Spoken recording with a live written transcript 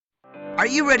Are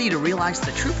you ready to realize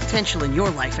the true potential in your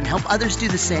life and help others do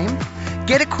the same?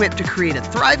 Get equipped to create a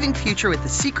thriving future with the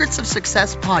Secrets of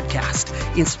Success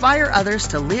podcast. Inspire others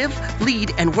to live, lead,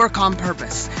 and work on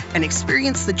purpose, and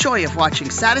experience the joy of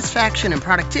watching satisfaction and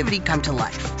productivity come to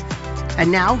life.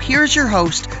 And now, here's your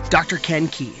host, Dr. Ken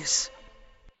Keys.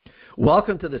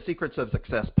 Welcome to the Secrets of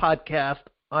Success podcast.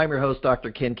 I'm your host,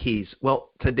 Dr. Ken Keys. Well,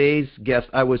 today's guest,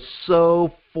 I was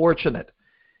so fortunate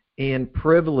and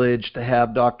privileged to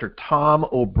have Dr. Tom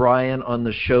O'Brien on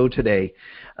the show today.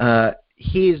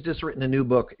 He's just written a new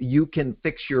book, You Can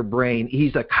Fix Your Brain.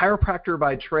 He's a chiropractor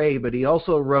by trade, but he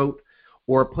also wrote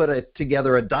or put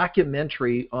together a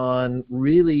documentary on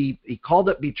really, he called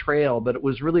it Betrayal, but it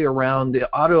was really around the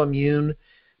autoimmune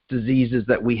diseases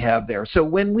that we have there. So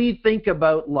when we think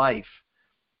about life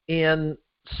and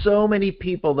so many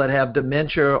people that have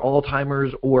dementia,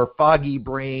 Alzheimer's, or foggy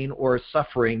brain or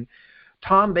suffering,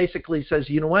 Tom basically says,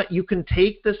 you know what, you can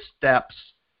take the steps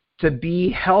to be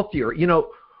healthier. You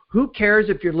know, who cares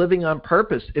if you're living on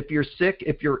purpose, if you're sick,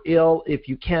 if you're ill, if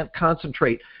you can't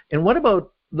concentrate? And what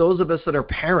about those of us that are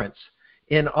parents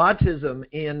in autism,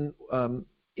 in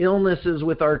illnesses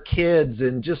with our kids,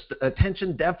 and just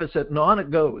attention deficit, and on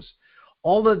it goes.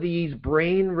 All of these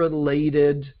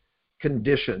brain-related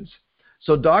conditions.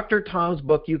 So Dr. Tom's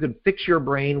book, You Can Fix Your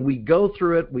Brain, we go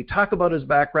through it. We talk about his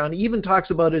background. He even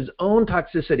talks about his own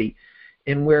toxicity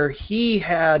and where he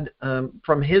had,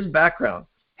 from his background,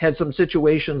 had some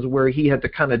situations where he had to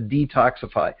kind of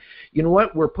detoxify. You know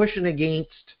what? We're pushing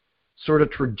against sort of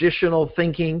traditional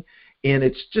thinking, and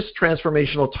it's just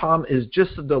transformational. Tom is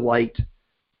just a delight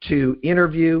to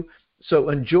interview. So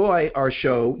enjoy our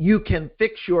show, You Can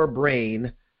Fix Your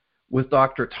Brain, with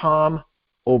Dr. Tom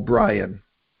O'Brien.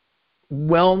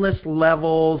 Wellness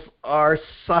levels are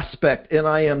suspect, and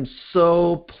I am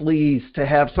so pleased to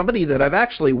have somebody that I've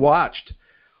actually watched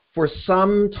for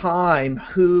some time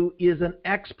who is an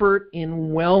expert in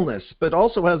wellness, but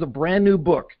also has a brand new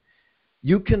book,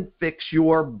 You Can Fix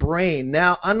Your Brain.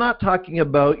 Now, I'm not talking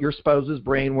about your spouse's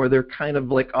brain where they're kind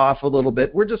of like off a little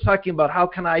bit. We're just talking about how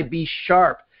can I be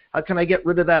sharp? How can I get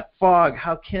rid of that fog?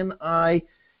 How can I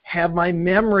have my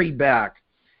memory back?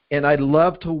 And I'd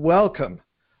love to welcome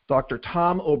Dr.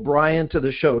 Tom O'Brien to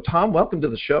the show. Tom, welcome to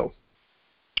the show.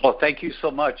 Well, thank you so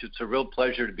much. It's a real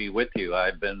pleasure to be with you.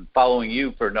 I've been following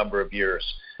you for a number of years,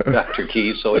 Dr.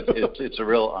 Keys, so it's a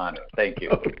real honor. Thank you.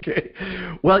 Okay.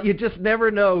 Well, you just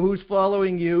never know who's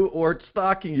following you or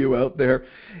stalking you out there.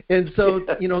 And so,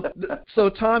 you know, so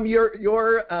Tom,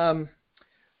 your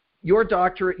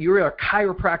doctorate, you're a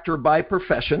chiropractor by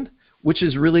profession, which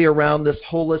is really around this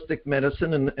holistic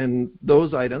medicine and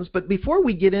those items. But before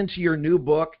we get into your new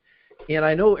book, and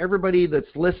I know everybody that's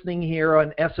listening here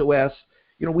on SOS,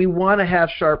 you know, we want to have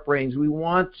sharp brains. We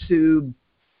want to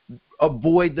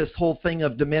avoid this whole thing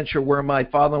of dementia where my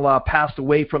father-in-law passed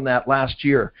away from that last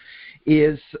year.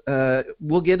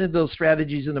 We'll get into those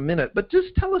strategies in a minute. But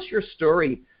just tell us your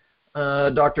story,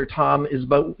 Dr. Tom, is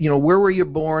about, you know, where were you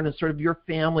born and sort of your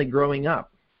family growing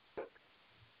up?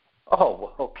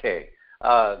 Oh, okay.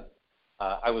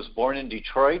 I was born in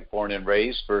Detroit, born and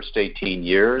raised, first 18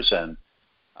 years, and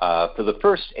for the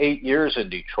first 8 years in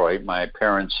Detroit, my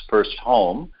parents' first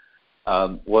home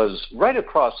was right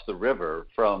across the river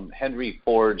from Henry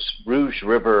Ford's Rouge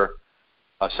River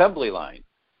assembly line.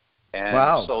 And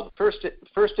wow. So the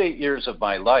first 8 years of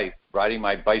my life, riding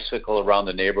my bicycle around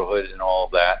the neighborhood and all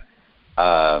that,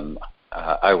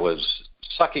 I was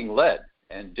sucking lead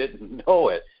and didn't know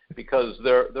it because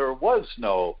there was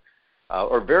no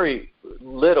or very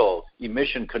little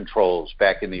emission controls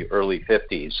back in the early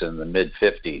 50s and the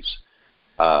mid-50s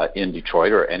in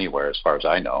Detroit or anywhere as far as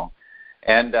I know.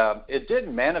 And it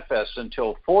didn't manifest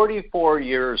until 44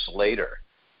 years later.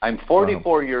 I'm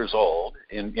 44 years old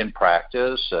in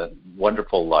practice, a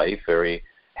wonderful life, very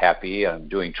happy. I'm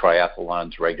doing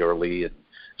triathlons regularly and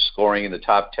scoring in the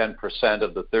top 10%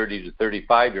 of the 30 to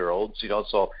 35-year-olds, you know,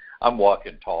 so I'm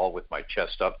walking tall with my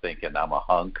chest up thinking I'm a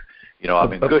hunk. You know,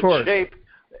 I'm in good shape.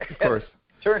 Of course.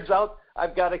 Turns out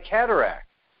I've got a cataract.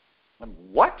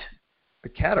 What? A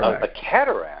cataract? A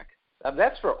cataract?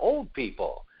 That's for old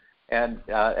people. And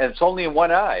it's only in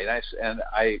one eye. And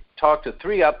I talked to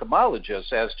 3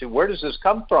 ophthalmologists as to where does this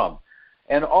come from.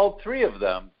 And all 3 of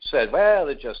them said, well,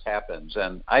 it just happens.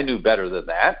 And I knew better than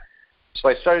that. So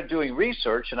I started doing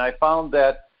research, and I found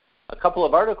that a couple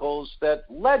of articles that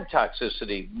lead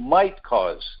toxicity might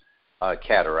cause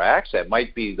cataracts. That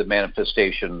might be the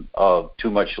manifestation of too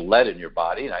much lead in your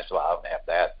body. And I said, well, I don't have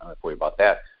that. I don't have to worry about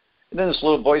that. And then this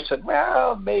little voice said,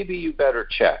 well, maybe you better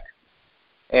check.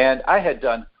 And I had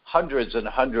done hundreds and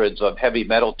hundreds of heavy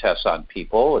metal tests on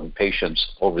people and patients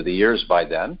over the years by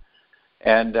then.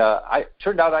 And I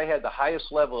turned out I had the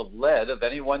highest level of lead of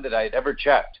anyone that I had ever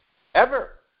checked, ever.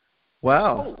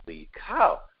 Wow. Holy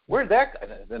cow. Where'd that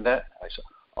go? And that, I said,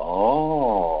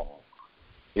 oh,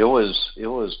 it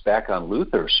was back on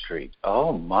Luther Street.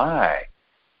 Oh, my.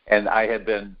 And I had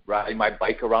been riding my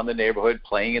bike around the neighborhood,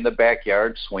 playing in the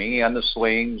backyard, swinging on the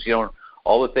swings,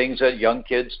 all the things that young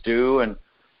kids do. And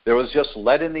there was just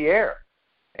lead in the air.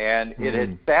 And it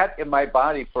had sat in my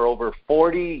body for over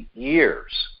 40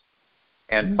 years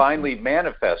and finally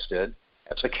manifested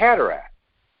as a cataract.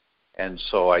 And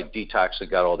so I detoxed and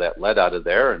got all that lead out of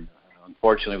there. And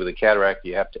unfortunately, with a cataract,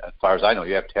 you have to, as far as I know,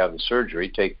 you have to have the surgery,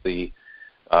 take the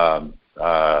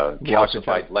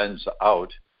calcified lens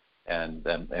out and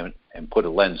put a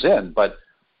lens in. But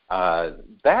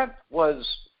that was,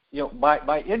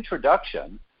 my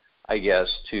introduction, I guess,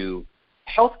 to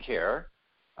healthcare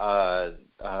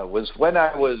was when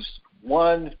I was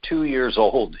 1-2 years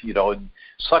old, and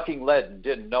sucking lead and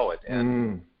didn't know it.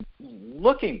 And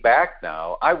looking back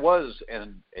now, I was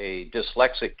a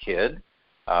dyslexic kid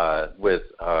with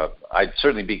I'd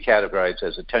certainly be categorized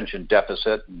as attention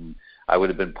deficit, and I would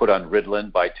have been put on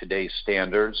Ritalin by today's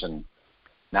standards. And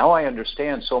now I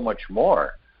understand so much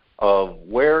more of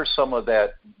where some of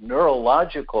that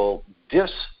neurological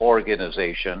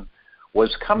disorganization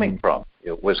was coming from.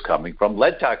 It was coming from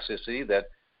lead toxicity that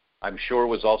I'm sure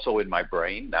was also in my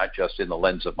brain, not just in the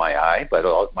lens of my eye, but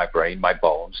my brain, my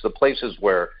bones, the places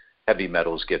where heavy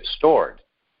metals get stored.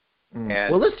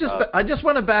 And, well, I just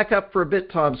want to back up for a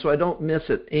bit, Tom, so I don't miss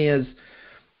it.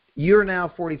 You're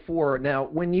now 44. Now,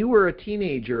 when you were a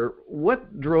teenager,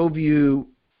 what drove you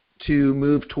to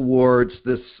move towards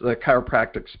this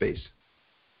chiropractic space?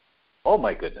 Oh,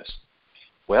 my goodness.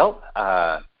 Well,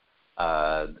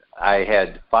 I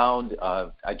had found,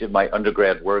 I did my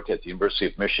undergrad work at the University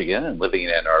of Michigan and living in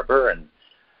Ann Arbor, and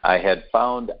I had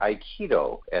found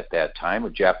Aikido at that time, a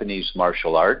Japanese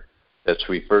martial art that's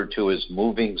referred to as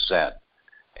moving Zen.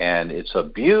 And it's a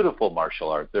beautiful martial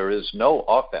art. There is no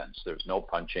offense. There's no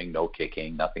punching, no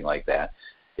kicking, nothing like that.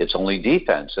 It's only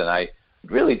defense. And I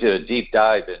really did a deep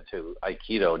dive into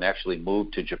Aikido and actually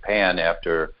moved to Japan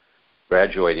after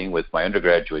graduating with my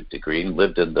undergraduate degree and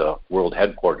lived in the world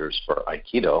headquarters for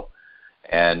Aikido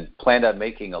and planned on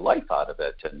making a life out of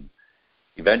it. And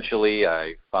eventually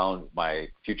I found my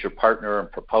future partner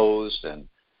and proposed and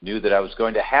knew that I was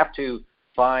going to have to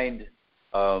find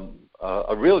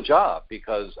a real job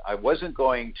because I wasn't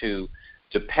going to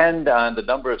depend on the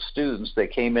number of students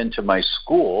that came into my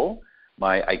school,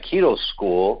 my Aikido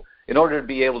school, in order to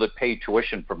be able to pay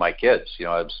tuition for my kids.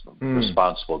 I was a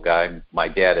responsible guy. My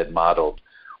dad had modeled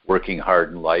working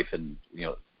hard in life and,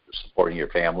 supporting your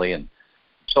family. And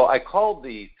so I called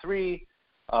the three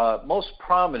most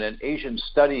prominent Asian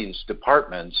studies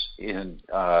departments in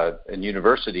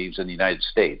universities in the United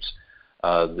States,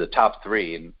 the top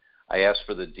three. And I asked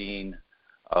for the dean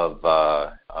of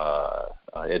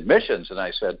admissions, and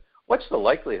I said, what's the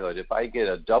likelihood if I get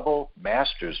a double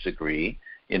master's degree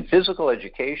in physical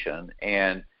education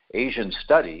and Asian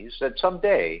studies that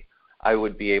someday I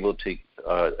would be able to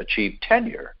achieve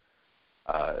tenure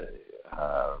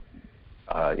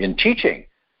in teaching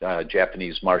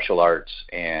Japanese martial arts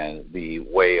and the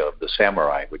way of the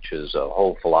samurai, which is a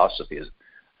whole philosophy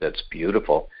that's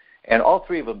beautiful. And all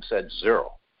three of them said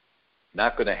zero.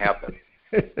 Not going to happen.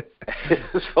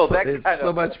 So that kind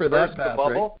of much for that path,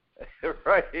 bubble.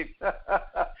 Right.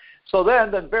 So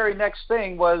then the very next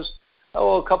thing was,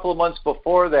 a couple of months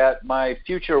before that, my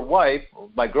future wife,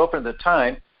 my girlfriend at the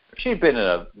time, she'd been in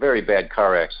a very bad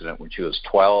car accident when she was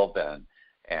 12,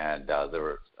 and there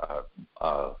were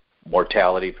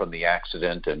mortality from the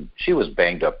accident, and she was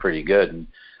banged up pretty good. And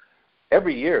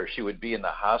every year she would be in the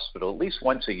hospital at least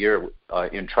once a year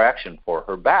in traction for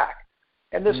her back.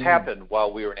 And this happened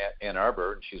while we were in Ann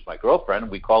Arbor, and she's my girlfriend.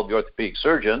 And we called the orthopedic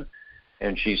surgeon,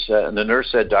 and the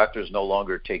nurse said, doctor's no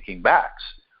longer taking backs.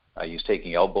 He's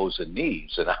taking elbows and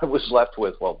knees. And I was left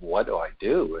with, well, what do I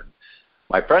do? And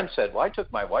my friend said, well, I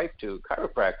took my wife to a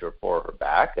chiropractor for her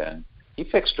back, and he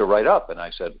fixed her right up. And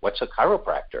I said, what's a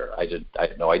chiropractor? I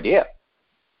had no idea.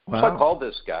 Wow. So I called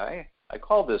this guy. I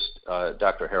called this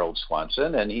Dr. Harold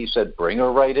Swanson, and he said, bring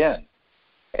her right in.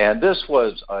 And this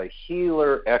was a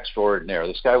healer extraordinaire.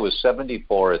 This guy was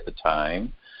 74 at the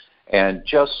time and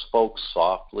just spoke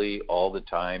softly all the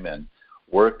time and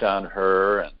worked on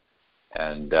her.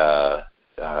 And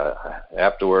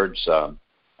afterwards, I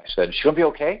said, is she going to be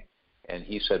okay? And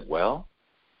he said, well,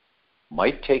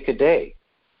 might take a day,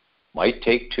 might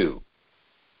take two.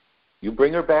 You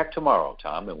bring her back tomorrow,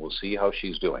 Tom, and we'll see how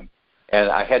she's doing. And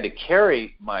I had to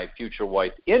carry my future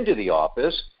wife into the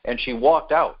office, and she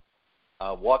walked out.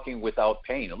 walking without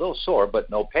pain, a little sore, but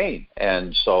no pain.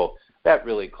 And so that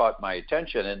really caught my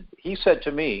attention. And he said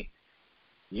to me,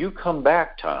 "You come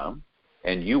back, Tom,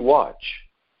 and you watch."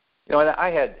 You know, and I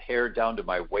had hair down to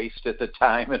my waist at the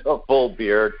time and a full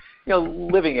beard. You know,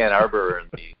 living in Ann Arbor in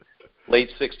the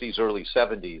late 60s, early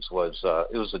 70s was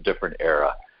a different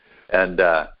era. And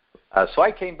so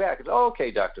I came back and said, "Oh,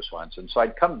 okay, Dr. Swanson." So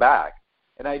I'd come back,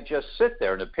 and I'd just sit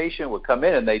there, and a patient would come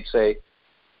in, and they'd say,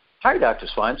 "Hi, Dr.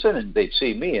 Swanson," and they'd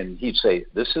see me, and he'd say,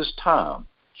 "This is Tom.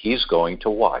 He's going to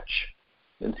watch."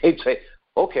 And they'd say,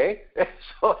 "Okay."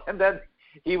 And then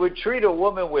he would treat a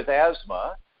woman with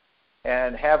asthma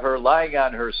and have her lying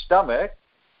on her stomach,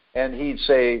 and he'd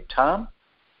say, "Tom,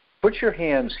 put your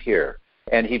hands here."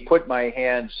 And he put my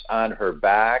hands on her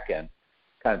back and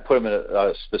kind of put them in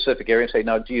a specific area and say,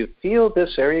 "Now, do you feel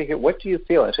this area here? What do you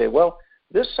feel?" And I say, "Well,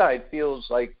 this side feels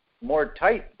like more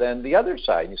tight than the other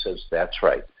side." And he says, "That's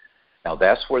right. Now,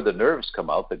 that's where the nerves come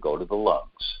out that go to the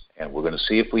lungs. And we're going to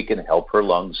see if we can help her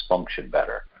lungs function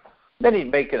better." Then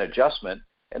he'd make an adjustment,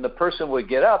 and the person would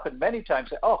get up and many times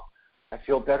say, "Oh, I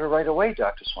feel better right away,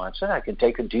 Dr. Swanson. I can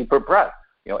take a deeper breath,"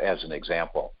 you know, as an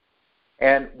example.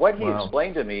 And what he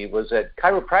explained to me was that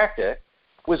chiropractic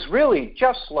was really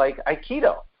just like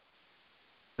Aikido.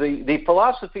 The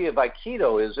philosophy of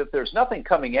Aikido is if there's nothing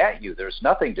coming at you, there's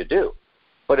nothing to do.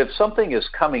 But if something is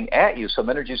coming at you,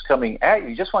 some energy is coming at you,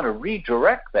 you just want to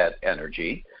redirect that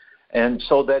energy and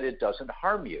so that it doesn't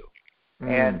harm you.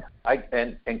 And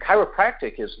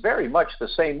chiropractic is very much the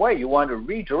same way. You want to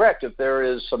redirect if there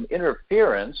is some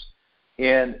interference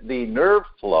in the nerve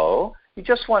flow. You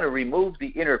just want to remove the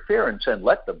interference and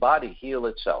let the body heal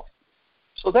itself.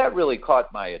 So that really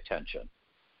caught my attention.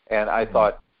 And I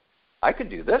thought, I could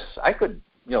do this. I could,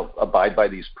 you know, abide by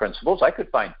these principles. I could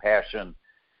find passion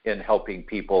in helping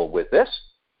people with this.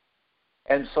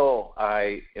 And so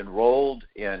I enrolled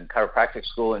in chiropractic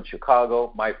school in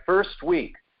Chicago. My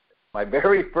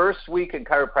very first week in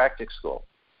chiropractic school,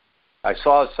 I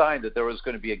saw a sign that there was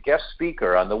going to be a guest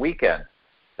speaker on the weekend,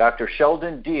 Dr.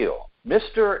 Sheldon Deal,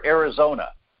 Mr. Arizona.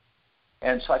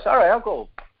 And so I said, all right, I'll go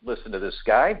listen to this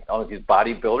guy. Oh, he's a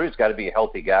bodybuilder. He's got to be a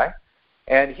healthy guy.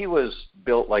 And he was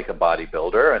built like a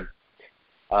bodybuilder.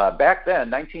 And back then,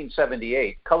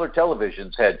 1978, color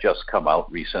televisions had just come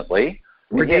out recently.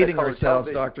 We're dating ourselves,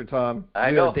 Dr. Tom.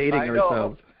 I know. We are dating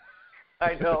ourselves.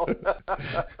 I know.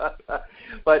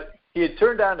 But he had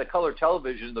turned on the color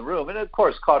television in the room, and of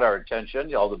course caught our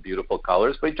attention, all the beautiful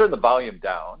colors, but he turned the volume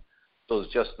down, so it was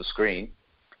just the screen.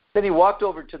 Then he walked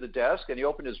over to the desk, and he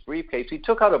opened his briefcase. He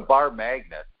took out a bar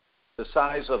magnet the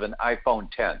size of an iPhone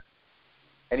 10,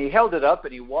 and he held it up,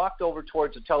 and he walked over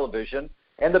towards the television,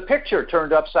 and the picture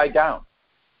turned upside down.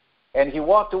 And he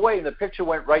walked away, and the picture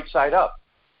went right side up.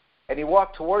 And he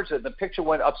walked towards it, and the picture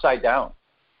went upside down.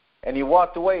 And he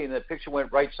walked away, and the picture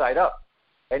went right side up.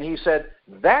 And he said,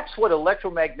 that's what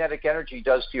electromagnetic energy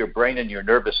does to your brain and your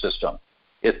nervous system.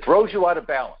 It throws you out of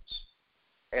balance.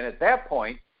 And at that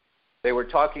point, they were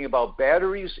talking about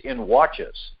batteries in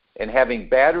watches and having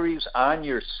batteries on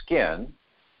your skin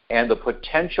and the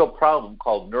potential problem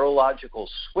called neurological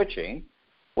switching,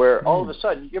 where all of a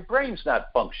sudden your brain's not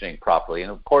functioning properly.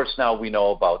 And, of course, now we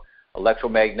know about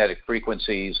electromagnetic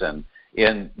frequencies. And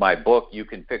in my book, You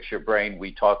Can Fix Your Brain,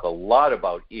 we talk a lot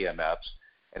about EMFs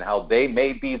and how they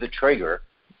may be the trigger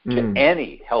to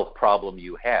any health problem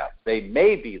you have. They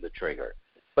may be the trigger.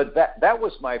 But that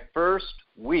was my first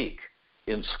week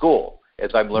in school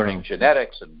as I'm learning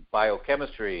genetics and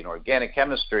biochemistry and organic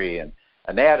chemistry and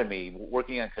anatomy,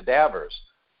 working on cadavers.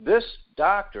 This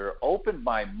doctor opened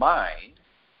my mind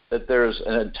that there's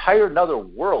an entire another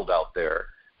world out there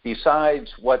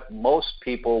besides what most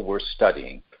people were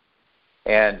studying.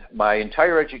 And my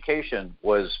entire education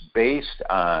was based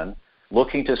on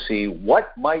looking to see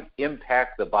what might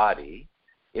impact the body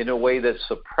in a way that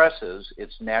suppresses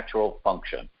its natural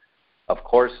function. Of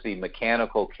course, the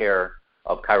mechanical care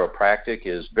of chiropractic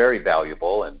is very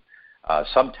valuable, and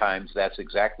sometimes that's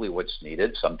exactly what's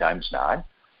needed, sometimes not.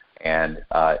 And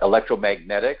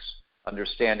electromagnetics,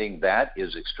 understanding that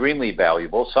is extremely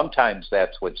valuable. Sometimes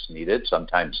that's what's needed,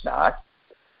 sometimes not.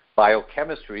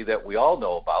 Biochemistry that we all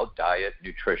know about, diet,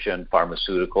 nutrition,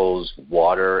 pharmaceuticals,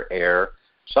 water, air,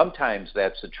 sometimes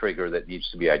that's a trigger that needs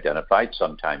to be identified,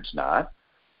 sometimes not.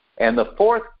 And the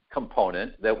fourth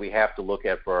component that we have to look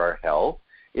at for our health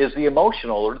is the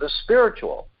emotional or the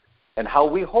spiritual, and how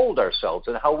we hold ourselves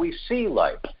and how we see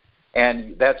life.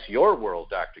 And that's your world,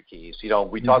 Dr. Keys. You know,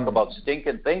 we talk about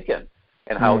stinking thinking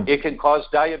and how it can cause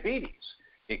diabetes.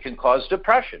 It can cause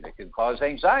depression. It can cause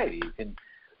anxiety.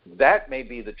 That may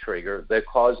be the trigger that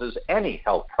causes any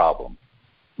health problem.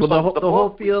 Well, so the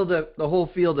whole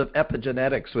field of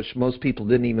epigenetics, which most people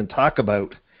didn't even talk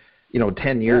about,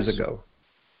 10 years ago.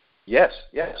 Yes,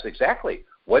 exactly.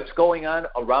 What's going on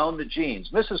around the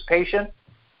genes? Mrs. Patient,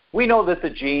 we know that the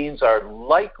genes are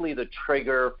likely the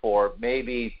trigger for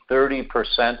maybe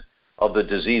 30% of the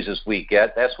diseases we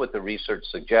get. That's what the research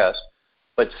suggests.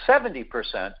 But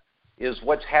 70% is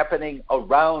what's happening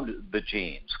around the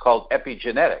genes, called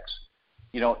epigenetics.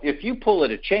 If you pull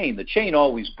at a chain, the chain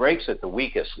always breaks at the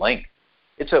weakest link.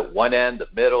 It's at one end, the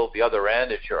middle, the other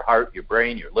end. It's your heart, your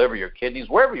brain, your liver, your kidneys,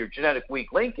 wherever your genetic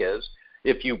weak link is.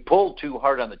 If you pull too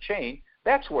hard on the chain,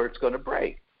 that's where it's going to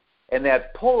break. And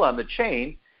that pull on the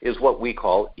chain is what we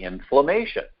call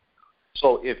inflammation.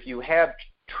 So if you have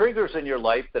triggers in your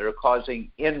life that are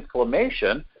causing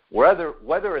inflammation, whether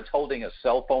it's holding a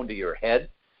cell phone to your head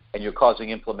and you're causing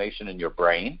inflammation in your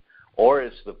brain, or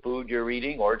it's the food you're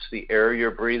eating, or it's the air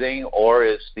you're breathing, or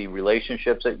it's the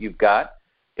relationships that you've got,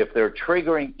 if they're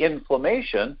triggering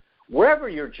inflammation, wherever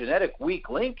your genetic weak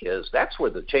link is, that's where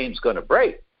the chain's going to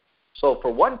break. So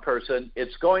for one person,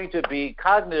 it's going to be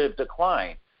cognitive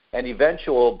decline and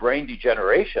eventual brain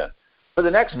degeneration. For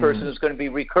the next person, it's going to be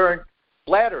recurrent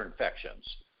bladder infections.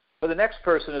 For the next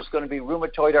person, it's going to be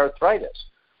rheumatoid arthritis.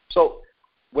 So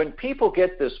when people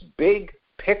get this big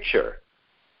picture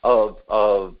of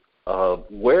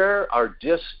where our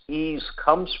dis-ease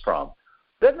comes from,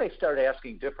 then they start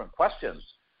asking different questions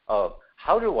of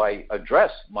how do I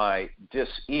address my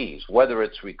dis-ease, whether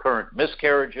it's recurrent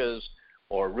miscarriages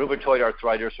or rheumatoid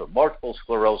arthritis or multiple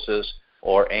sclerosis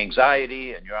or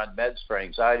anxiety, and you're on meds for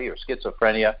anxiety or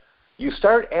schizophrenia. You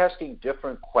start asking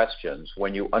different questions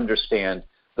when you understand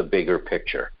the bigger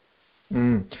picture.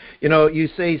 You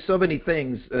say so many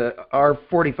things. Our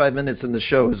 45 minutes in the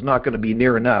show is not going to be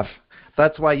near enough.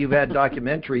 That's why you've had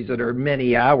documentaries that are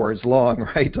many hours long,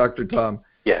 right, Dr. Tom?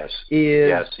 Yes.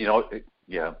 Yes.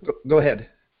 Yeah. Go ahead.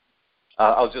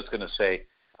 I was just going to say,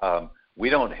 we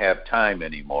don't have time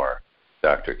anymore,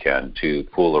 Dr. Ken, to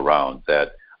fool around.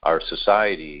 That our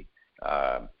society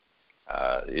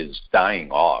is dying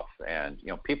off, and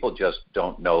people just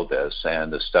don't know this,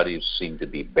 and the studies seem to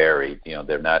be buried.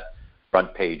 They're not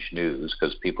front page news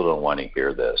because people don't want to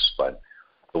hear this. But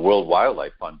the World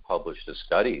Wildlife Fund published a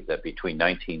study that between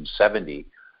 1970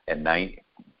 and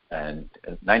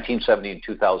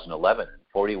 2011, in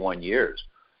 41 years,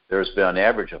 there's been an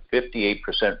average of 58%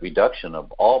 reduction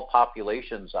of all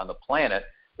populations on the planet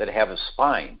that have a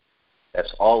spine.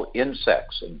 That's all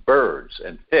insects and birds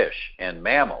and fish and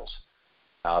mammals.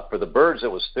 For the birds,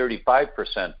 it was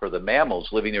 35%. For the mammals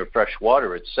living near fresh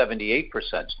water, it's 78%.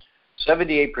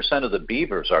 78% of the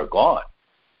beavers are gone.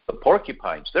 The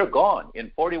porcupines, they're gone.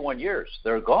 In 41 years,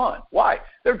 they're gone. Why?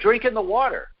 They're drinking the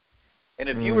water. And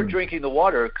if you were drinking the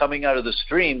water coming out of the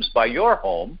streams by your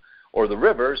home or the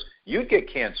rivers, you'd get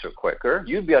cancer quicker.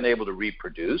 You'd be unable to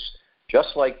reproduce,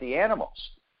 just like the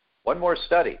animals. One more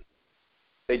study.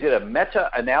 They did a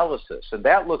meta-analysis, and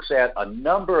that looks at a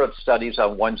number of studies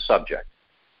on one subject.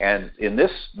 And in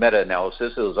this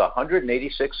meta-analysis, it was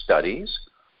 186 studies,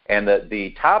 and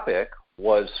the topic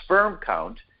was sperm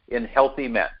count in healthy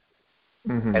men.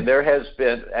 And there has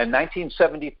been, in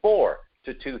 1974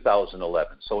 to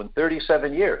 2011, so in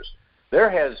 37 years, there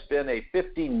has been a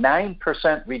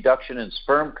 59% reduction in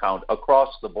sperm count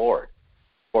across the board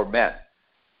for men.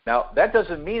 Now, that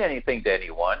doesn't mean anything to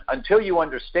anyone until you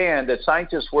understand that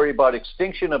scientists worry about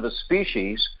extinction of a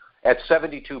species at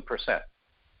 72%.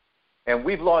 And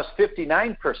we've lost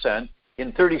 59%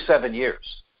 in 37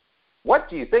 years. What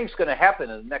do you think is going to happen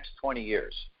in the next 20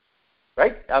 years?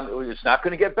 Right? It's not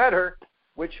going to get better,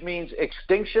 which means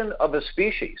extinction of a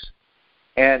species.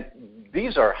 And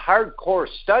these are hardcore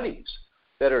studies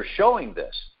that are showing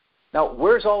this. Now,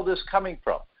 where's all this coming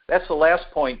from? That's the last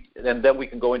point, and then we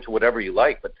can go into whatever you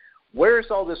like. But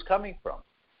where's all this coming from?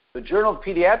 The Journal of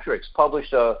Pediatrics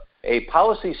published a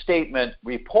policy statement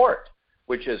report,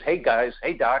 which is, hey guys,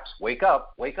 hey docs, wake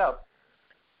up,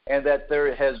 and that there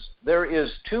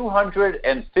is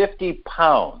 250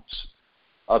 pounds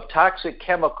of toxic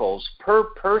chemicals per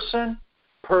person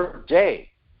per day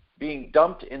being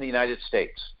dumped in the United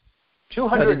States.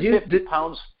 250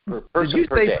 pounds per person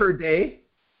per day. Did you say per day?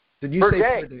 Did you say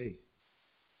per day?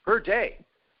 Per day.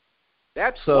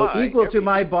 That's so equal to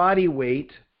my body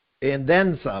weight and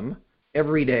then some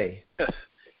every day.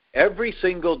 Every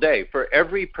single day for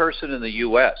every person in the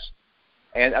U.S.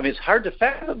 And I mean, it's hard to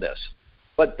fathom this,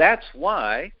 but that's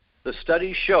why the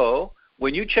studies show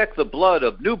when you check the blood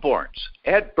of newborns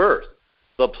at birth,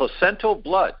 the placental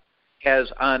blood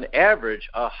has on average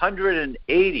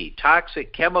 180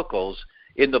 toxic chemicals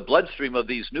in the bloodstream of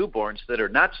these newborns that are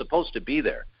not supposed to be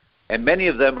there. And many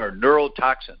of them are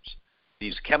neurotoxins.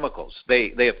 these chemicals.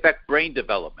 They affect brain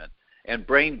development and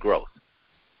brain growth.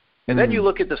 And then you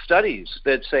look at the studies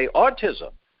that say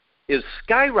autism is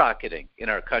skyrocketing in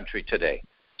our country today.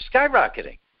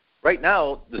 Skyrocketing. Right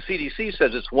now, the CDC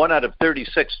says it's 1 out of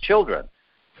 36 children.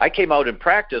 I came out in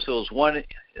practice, it was 1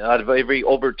 out of every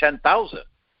over 10,000.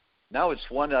 Now it's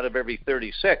 1 out of every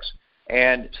 36.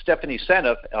 And Stephanie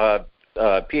Seneff,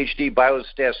 PhD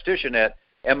biostatistician at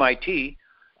MIT,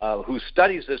 who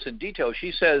studies this in detail,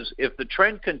 she says if the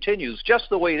trend continues just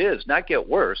the way it is, not get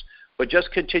worse, but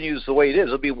just continues the way it is,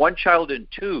 it'll be 1 child in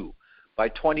 2 by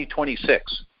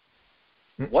 2026.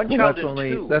 1 child in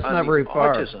 2 that's not very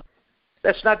far. Autism.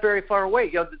 That's not very far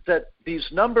away. That these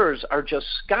numbers are just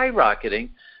skyrocketing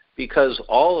because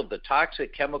all of the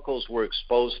toxic chemicals we're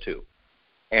exposed to.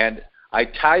 And I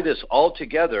tie this all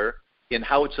together in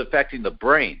how it's affecting the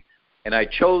brain. And I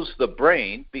chose the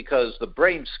brain because the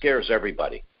brain scares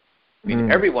everybody. I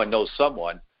mean, everyone knows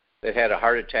someone that had a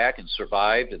heart attack and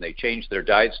survived, and they changed their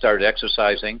diet, started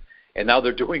exercising, and now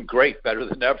they're doing great, better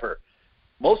than ever.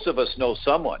 Most of us know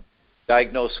someone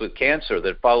diagnosed with cancer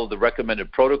that followed the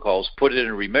recommended protocols, put it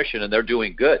in remission, and they're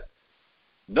doing good.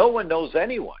 No one knows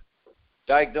anyone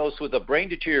diagnosed with a brain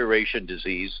deterioration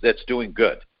disease that's doing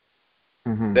good.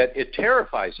 That it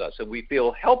terrifies us and we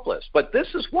feel helpless. But this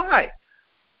is why.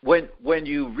 When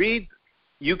you read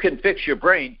You Can Fix Your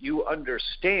Brain, you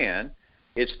understand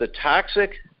it's the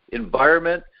toxic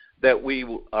environment that we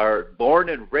are born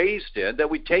and raised in, that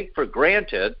we take for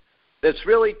granted, that's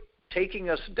really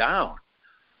taking us down.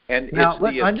 And now,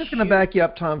 I'm just going to back you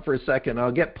up, Tom, for a second.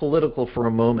 I'll get political for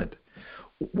a moment.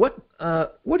 What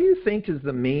do you think is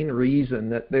the main reason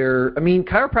that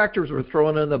chiropractors were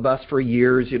thrown on the bus for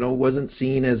years, wasn't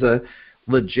seen as a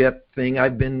legit thing.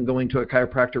 I've been going to a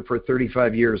chiropractor for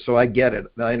 35 years, so I get it.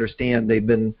 I understand they've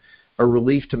been a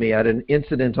relief to me. I had an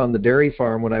incident on the dairy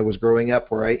farm when I was growing up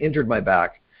where I injured my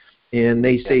back, and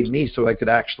they saved me so I could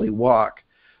actually walk.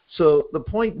 So the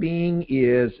point being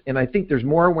is, and I think there's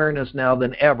more awareness now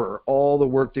than ever, all the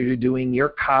work that you're doing, your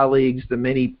colleagues, the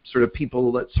many sort of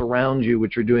people that surround you,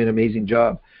 which are doing an amazing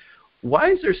job.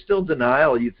 Why is there still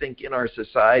denial, you think, in our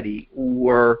society,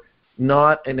 or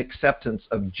not an acceptance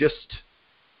of just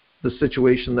the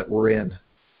situation that we're in?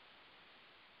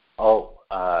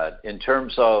 In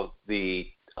terms of the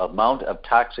amount of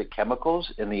toxic chemicals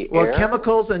in the air? Well,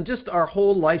 chemicals and just our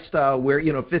whole lifestyle where,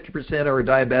 50% are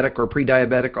diabetic or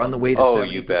pre-diabetic on the way to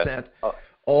 70%. You bet.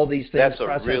 All these things. That's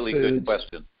a really good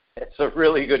question. It's a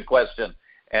really good question.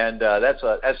 And that's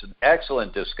an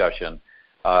excellent discussion.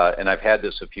 And I've had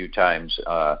this a few times,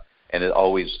 and it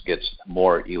always gets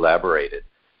more elaborated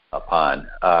upon.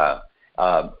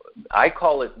 I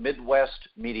call it Midwest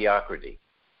mediocrity.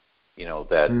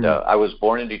 I was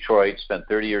born in Detroit, spent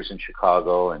 30 years in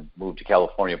Chicago, and moved to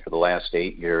California for the last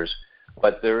 8 years.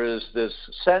 But there is this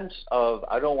sense of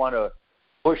I don't want to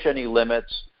push any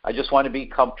limits. I just want to be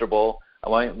comfortable. I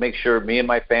want to make sure me and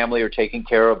my family are taken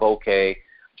care of okay.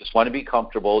 Just want to be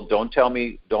comfortable. Don't tell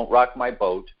me, don't rock my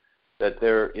boat. That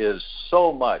there is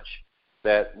so much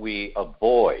that we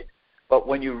avoid. But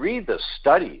when you read the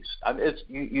studies,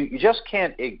 you just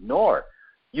can't ignore.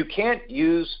 You can't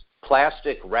use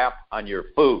plastic wrap on your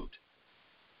food.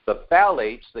 The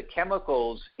phthalates, the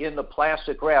chemicals in the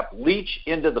plastic wrap, leach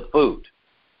into the food.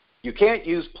 You can't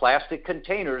use plastic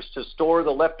containers to store the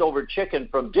leftover chicken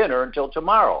from dinner until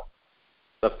tomorrow.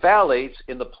 The phthalates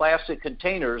in the plastic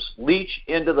containers leach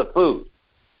into the food.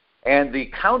 And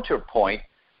the counterpoint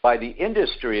by the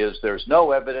industry is there's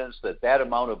no evidence that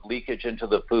amount of leakage into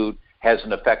the food has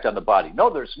an effect on the body.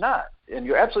 No, there's not. And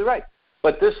you're absolutely right.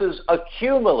 But this is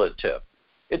accumulative.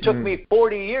 It took me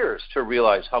 40 years to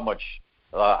realize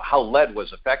how lead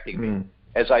was affecting me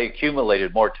as I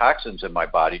accumulated more toxins in my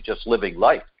body just living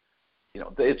life.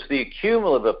 It's the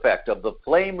cumulative effect of the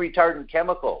flame retardant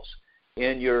chemicals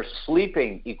in your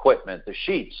sleeping equipment, the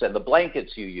sheets and the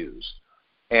blankets you use,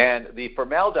 and the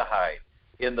formaldehyde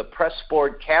in the press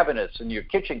board cabinets in your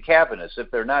kitchen cabinets. If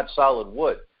they're not solid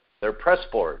wood, they're press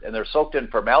board and they're soaked in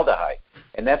formaldehyde,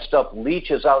 and that stuff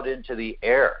leaches out into the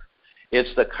air.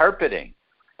 It's the carpeting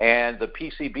and the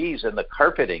PCBs and the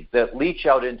carpeting that leach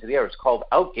out into the air. It's called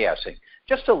outgassing,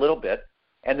 just a little bit.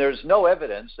 And there's no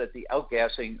evidence that the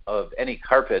outgassing of any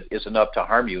carpet is enough to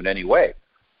harm you in any way.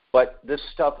 But this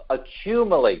stuff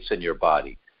accumulates in your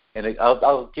body. And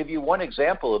I'll give you one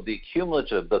example of the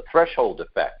the threshold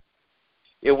effect.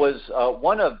 It was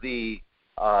one of the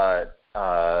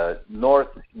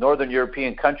northern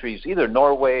European countries, either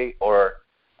Norway or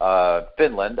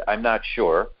Finland, I'm not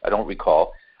sure, I don't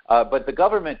recall, but the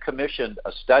government commissioned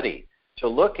a study to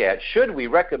look at should we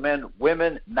recommend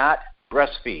women not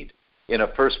breastfeed in a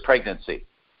first pregnancy.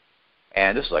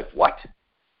 And this is like, what?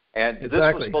 And This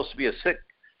was supposed to be a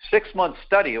six-month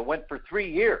study. It went for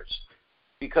 3 years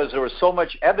because there was so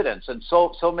much evidence and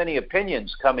so many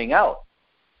opinions coming out.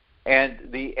 And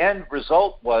the end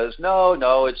result was,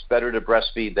 no, it's better to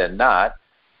breastfeed than not.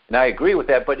 And I agree with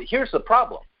that. But here's the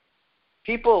problem.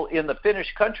 People in the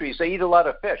Finnish countries, they eat a lot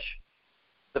of fish.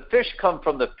 The fish come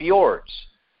from the fjords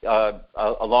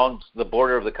along the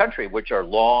border of the country, which are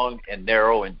long and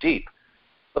narrow and deep.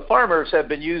 The farmers have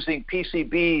been using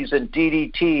PCBs and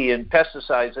DDT and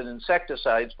pesticides and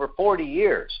insecticides for 40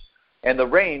 years. And the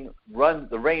rain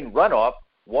runoff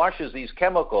washes these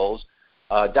chemicals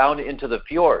down into the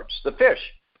fjords. The fish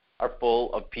are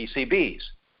full of PCBs.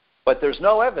 But there's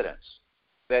no evidence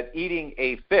that eating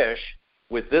a fish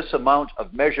with this amount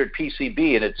of measured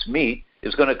PCB in its meat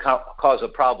is going to cause a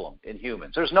problem in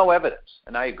humans. There's no evidence,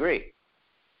 and I agree.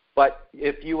 But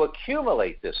if you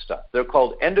accumulate this stuff, they're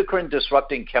called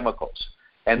endocrine-disrupting chemicals,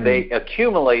 and they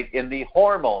accumulate in the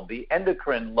hormone, the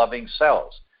endocrine-loving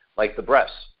cells, like the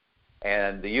breasts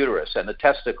and the uterus and the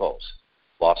testicles,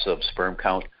 loss of sperm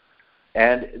count,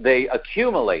 and they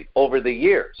accumulate over the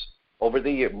years,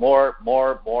 more,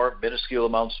 minuscule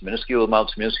amounts.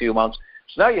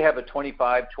 So now you have a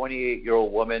 25,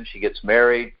 28-year-old woman. She gets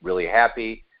married, really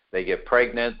happy. They get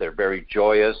pregnant. They're very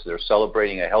joyous. They're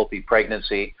celebrating a healthy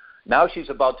pregnancy. Now she's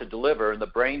about to deliver, and the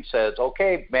brain says,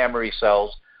 okay, mammary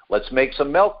cells, let's make some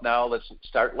milk now. Let's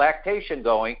start lactation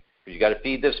going because you got to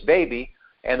feed this baby.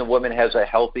 And the woman has a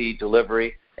healthy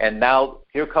delivery. And now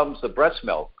here comes the breast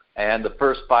milk. And the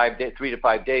first 3 to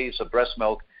 5 days of breast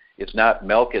milk is not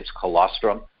milk, it's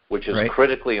colostrum, which is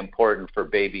critically important for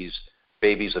baby's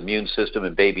immune system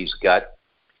and baby's gut.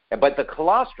 But the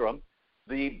colostrum,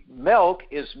 the milk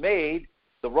is made,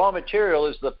 the raw material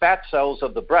is the fat cells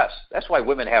of the breast. That's why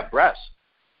women have breasts,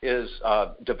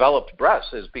 developed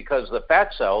breasts, is because the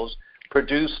fat cells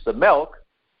produce the milk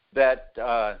that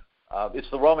it's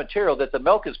the raw material that the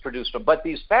milk is produced from. But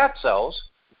these fat cells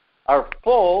are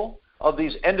full of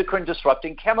these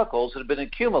endocrine-disrupting chemicals that have been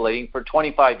accumulating for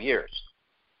 25 years.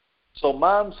 So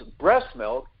mom's breast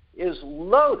milk is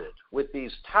loaded with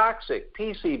these toxic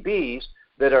PCBs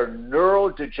that are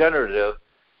neurodegenerative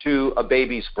to a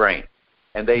baby's brain.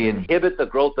 And they inhibit the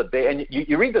growth of baby. And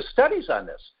you read the studies on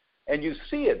this, and you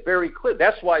see it very clear.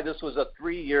 That's why this was a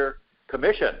 3-year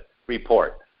commission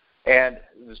report. And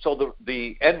so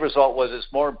the end result was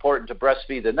it's more important to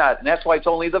breastfeed than not. And that's why it's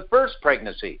only the first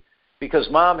pregnancy, because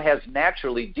mom has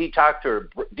naturally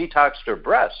detoxed her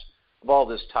breasts of all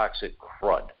this toxic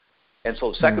crud. And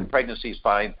so second pregnancy is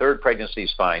fine, third pregnancy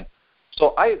is fine. So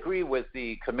I agree with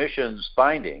the commission's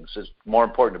findings. It's more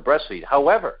important to breastfeed.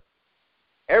 However,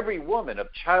 every woman of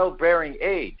childbearing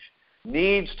age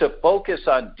needs to focus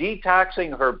on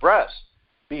detoxing her breasts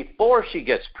before she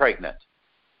gets pregnant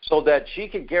so that she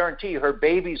can guarantee her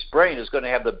baby's brain is going to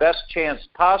have the best chance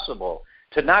possible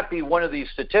to not be one of these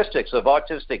statistics of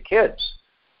autistic kids,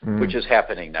 which is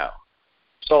happening now.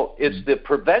 So it's the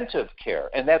preventive care,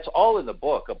 and that's all in the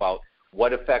book about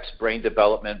what affects brain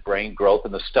development, brain growth,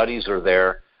 and the studies are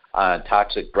there on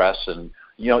toxic breasts. And,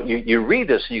 you read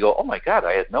this and you go, oh, my God,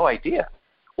 I had no idea.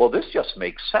 Well, this just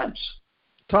makes sense.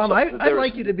 Tom, so I'd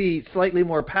like you to be slightly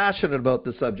more passionate about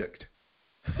the subject.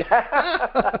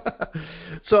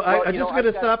 So I'm just going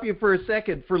to stop you for a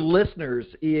second. For listeners,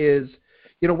 is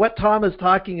what Tom is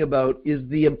talking about is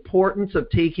the importance of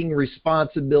taking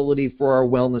responsibility for our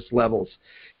wellness levels.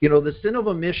 The sin of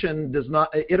omission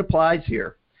it applies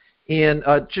here. And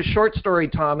just short story,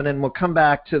 Tom, and then we'll come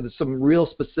back to some real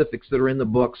specifics that are in the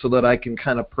book so that I can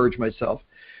kind of purge myself.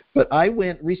 But I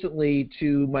went recently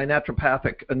to my a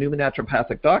new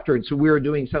naturopathic doctor, and so we were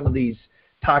doing some of these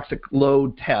toxic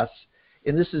load tests.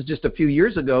 And this is just a few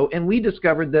years ago, and we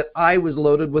discovered that I was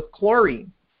loaded with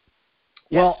chlorine.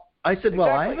 Yes, well, I said, well,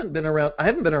 I haven't been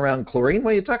around chlorine. What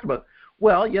are you talking about?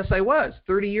 Well, yes, I was.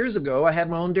 30 years ago, I had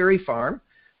my own dairy farm.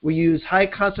 We use high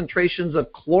concentrations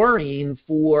of chlorine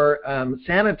for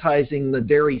sanitizing the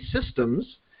dairy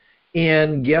systems.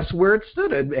 And guess where it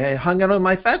stood? It hung out on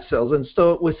my fat cells. And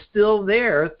so it was still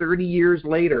there 30 years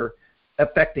later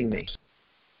affecting me.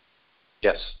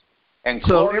 Yes. And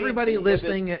so everybody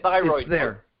listening, it's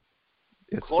there.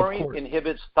 Chlorine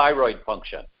inhibits thyroid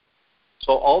function.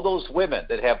 So all those women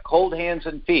that have cold hands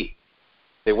and feet,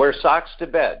 they wear socks to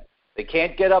bed. They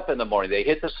can't get up in the morning. They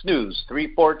hit the snooze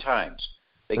 3-4 times.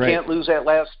 They can't lose that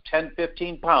last 10,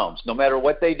 15 pounds no matter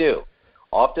what they do.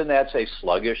 Often that's a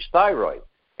sluggish thyroid,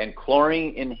 and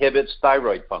chlorine inhibits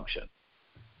thyroid function.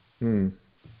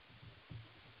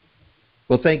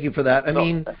 Well, thank you for that. I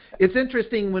mean, it's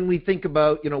interesting when we think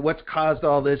about, what's caused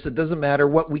all this. It doesn't matter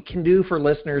what we can do for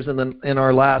listeners in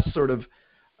our last sort of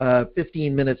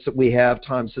 15 minutes that we have,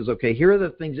 Tom says, okay, here are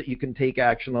the things that you can take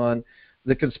action on.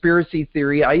 The conspiracy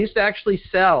theory. I used to actually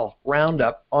sell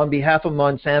Roundup on behalf of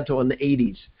Monsanto in the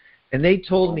 80s. And they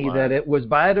told me that it was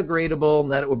biodegradable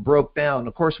and that it broke down.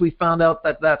 Of course, we found out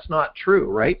that that's not true,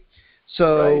 right?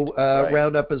 So right.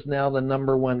 Roundup is now the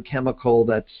number one chemical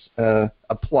that's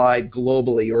applied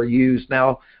globally or used. Now,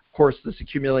 of course, this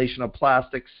accumulation of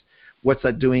plastics, what's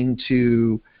that doing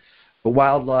to the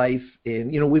wildlife?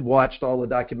 And, we've watched all the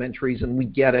documentaries and we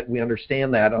get it. We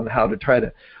understand that on how to try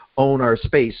to own our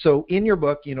space. So in your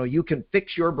book, you can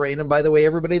fix your brain. And by the way,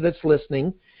 everybody that's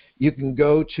listening, you can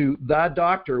go to The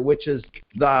Doctor, which is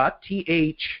THEDR.com,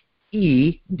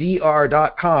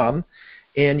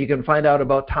 and you can find out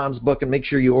about Tom's book and make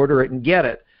sure you order it and get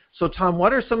it. So, Tom,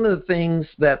 what are some of the things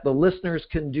that the listeners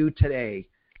can do today,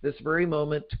 this very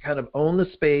moment, to kind of own the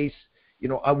space?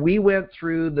 We went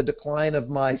through the decline of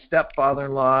my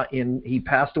stepfather-in-law, and he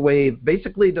passed away,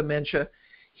 basically dementia.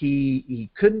 He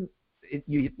couldn't.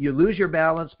 You lose your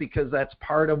balance because that's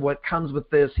part of what comes with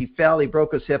this. He fell, he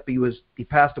broke his hip, he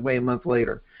passed away a month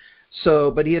later.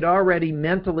 So, but he had already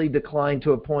mentally declined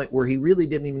to a point where he really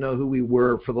didn't even know who we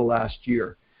were for the last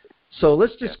year. So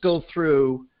let's just go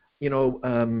through,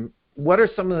 what are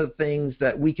some of the things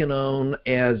that we can own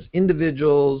as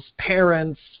individuals,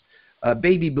 parents,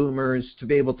 baby boomers, to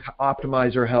be able to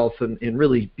optimize our health and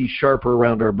really be sharper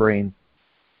around our brain?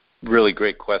 Really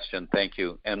great question. Thank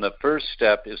you. And the first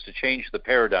step is to change the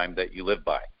paradigm that you live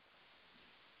by.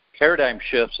 Paradigm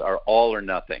shifts are all or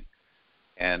nothing.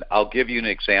 And I'll give you an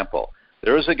example.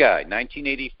 There was a guy,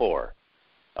 1984,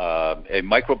 a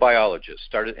microbiologist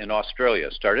started in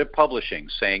Australia, started publishing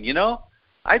saying,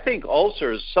 I think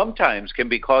ulcers sometimes can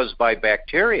be caused by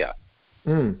bacteria.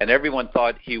 And everyone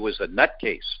thought he was a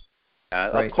nutcase.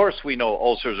 Right. Of course, we know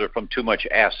ulcers are from too much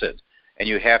acid, and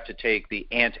you have to take the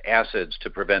antacids to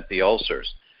prevent the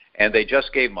ulcers. And they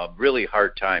just gave him a really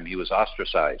hard time. He was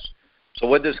ostracized. So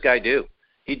what did this guy do?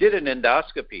 He did an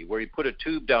endoscopy where he put a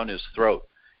tube down his throat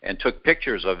and took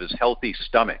pictures of his healthy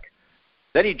stomach.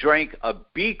 Then he drank a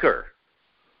beaker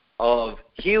of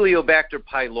Helicobacter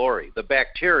pylori, the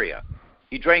bacteria.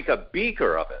 He drank a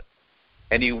beaker of it,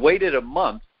 and he waited a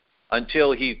month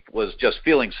until he was just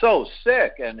feeling so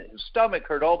sick and his stomach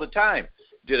hurt all the time.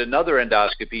 Did another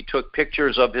endoscopy, took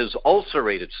pictures of his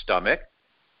ulcerated stomach.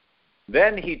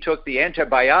 Then he took the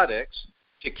antibiotics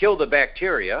to kill the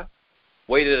bacteria,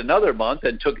 waited another month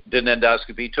and did an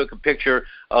endoscopy, took a picture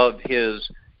of his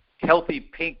healthy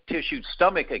pink tissued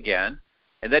stomach again,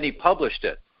 and then he published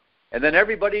it. And then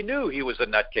everybody knew he was a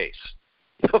nutcase,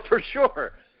 for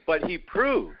sure. But he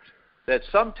proved that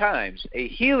sometimes a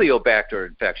Helicobacter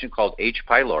infection called H.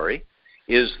 pylori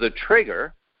is the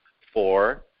trigger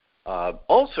for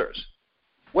ulcers.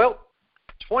 Well,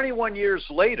 21 years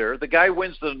later, the guy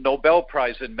wins the Nobel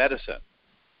Prize in medicine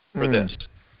for this.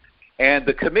 And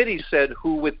the committee said,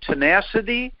 who with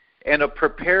tenacity and a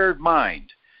prepared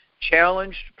mind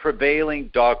challenged prevailing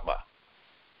dogma.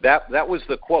 That was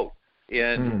the quote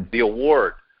in the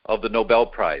award of the Nobel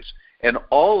Prize. And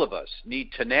all of us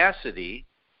need tenacity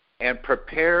and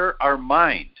prepare our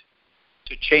mind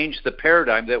to change the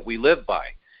paradigm that we live by.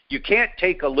 You can't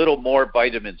take a little more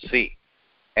vitamin C,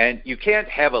 and you can't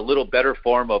have a little better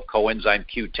form of coenzyme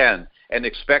Q10 and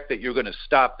expect that you're going to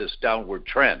stop this downward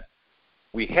trend.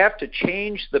 We have to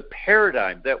change the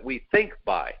paradigm that we think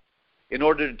by in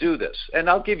order to do this. And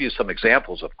I'll give you some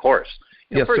examples, of course.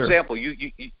 For example,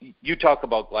 you talk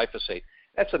about glyphosate.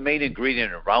 That's a main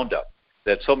ingredient in Roundup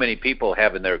that so many people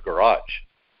have in their garage.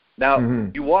 Now,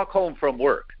 you walk home from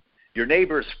work. Your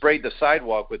neighbor sprayed the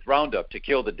sidewalk with Roundup to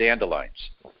kill the dandelions.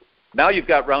 Now you've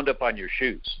got Roundup on your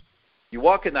shoes. You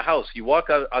walk in the house. You walk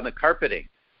out on the carpeting.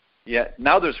 Yeah,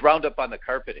 now there's Roundup on the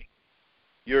carpeting.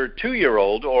 Your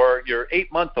 2-year-old or your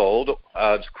 8-month-old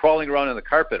is crawling around on the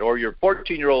carpet, or your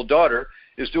 14-year-old daughter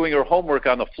is doing her homework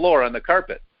on the floor on the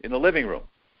carpet in the living room.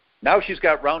 Now she's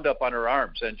got Roundup on her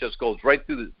arms and just goes right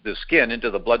through the skin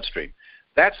into the bloodstream.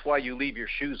 That's why you leave your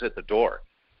shoes at the door.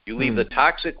 You leave the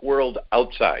toxic world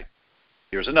outside.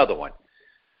 Here's another one.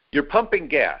 You're pumping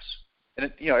gas. And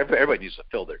everybody needs to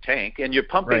fill their tank, and you're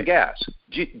pumping gas.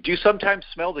 Do you sometimes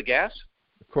smell the gas?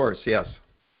 Of course, yes.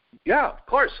 Yeah, of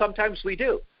course. Sometimes we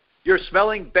do. You're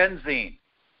smelling benzene.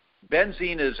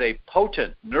 Benzene is a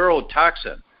potent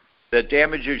neurotoxin that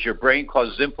damages your brain,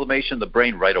 causes inflammation in the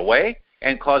brain right away,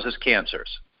 and causes cancers.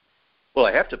 Well,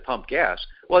 I have to pump gas.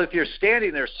 Well, if you're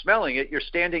standing there smelling it, you're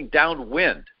standing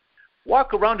downwind.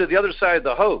 Walk around to the other side of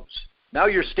the hose. Now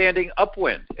you're standing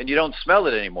upwind, and you don't smell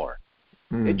it anymore.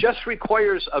 It just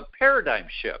requires a paradigm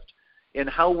shift in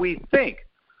how we think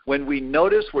when we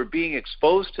notice we're being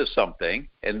exposed to something,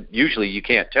 and usually you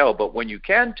can't tell, but when you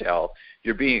can tell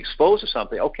you're being exposed to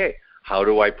something, okay, how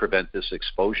do I prevent this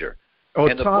exposure? Oh,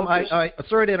 Tom, I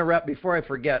sorry to interrupt before I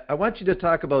forget. I want you to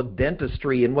talk about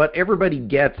dentistry and what everybody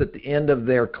gets at the end of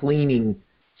their cleaning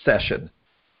session.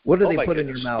 What do they put in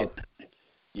your mouth?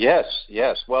 Yes.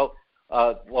 Well,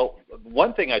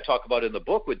 one thing I talk about in the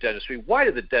book with dentistry, why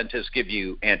do the dentists give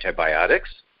you antibiotics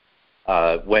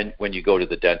when you go to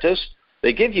the dentist?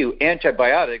 They give you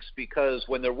antibiotics because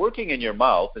when they're working in your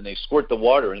mouth and they squirt the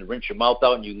water and rinse your mouth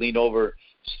out and you lean over,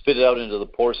 spit it out into the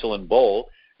porcelain bowl,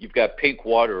 you've got pink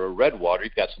water or red water,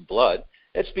 you've got some blood.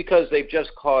 It's because they've just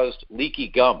caused leaky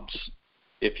gums.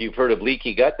 If you've heard of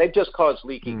leaky gut, they've just caused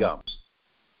leaky gums.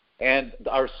 And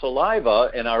our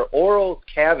saliva and our oral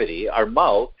cavity, our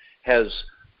mouth, has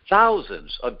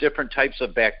thousands of different types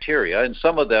of bacteria, and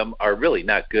some of them are really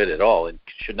not good at all and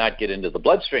should not get into the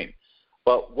bloodstream.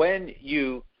 But when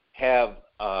you have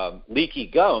leaky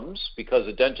gums, because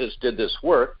the dentist did this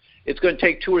work, it's going to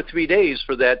take 2 or 3 days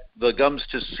for the gums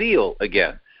to seal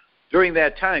again. During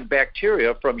that time,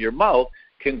 bacteria from your mouth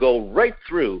can go right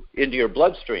through into your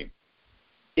bloodstream.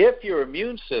 If your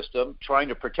immune system trying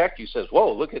to protect you says,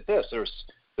 whoa, look at this,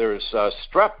 there's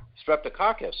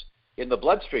streptococcus in the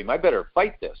bloodstream, I better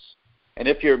fight this. And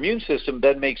if your immune system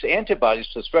then makes antibodies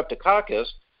to streptococcus,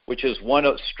 which is one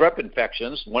of strep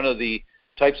infections, one of the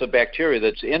types of bacteria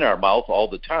that's in our mouth all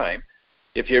the time,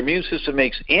 if your immune system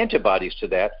makes antibodies to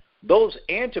that, those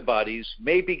antibodies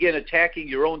may begin attacking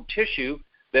your own tissue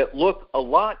that look a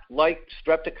lot like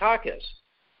streptococcus.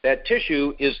 That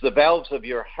tissue is the valves of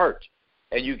your heart,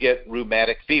 and you get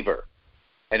rheumatic fever,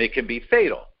 and it can be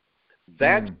fatal.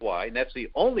 That's why, and that's the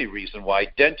only reason why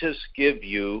dentists give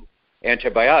you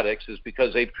antibiotics, is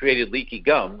because they've created leaky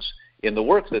gums in the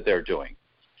work that they're doing.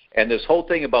 And this whole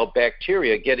thing about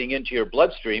bacteria getting into your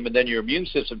bloodstream and then your immune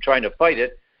system trying to fight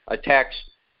it attacks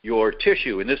your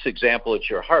tissue. In this example, it's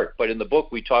your heart. But in the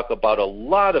book, we talk about a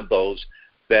lot of those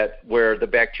where the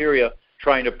bacteria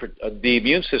the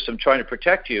immune system trying to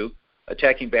protect you,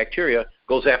 attacking bacteria,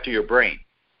 goes after your brain.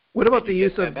 What about the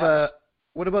use of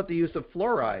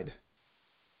fluoride?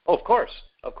 Oh, of course.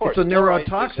 It's a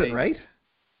neurotoxin, right?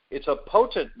 It's a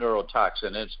potent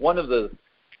neurotoxin. It's one of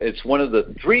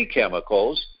the 3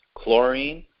 chemicals,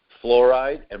 chlorine,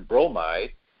 fluoride, and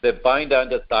bromide, that bind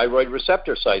onto thyroid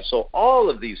receptor sites. So all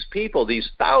of these people, these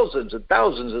thousands and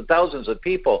thousands and thousands of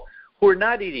people who are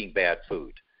not eating bad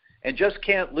food and just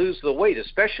can't lose the weight,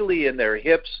 especially in their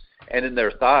hips and in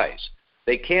their thighs.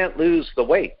 They can't lose the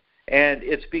weight. And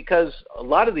it's because a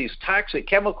lot of these toxic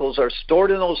chemicals are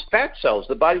stored in those fat cells.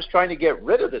 The body's trying to get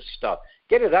rid of this stuff,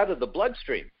 get it out of the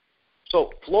bloodstream.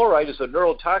 So fluoride is a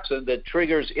neurotoxin that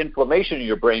triggers inflammation in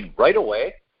your brain right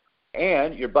away,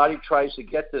 and your body tries to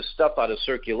get this stuff out of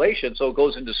circulation, so it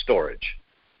goes into storage.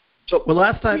 So the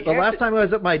last time I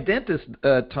was at my dentist,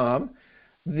 Tom,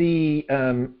 the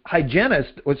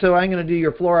hygienist so I'm going to do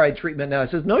your fluoride treatment now. I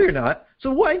says, no, you're not.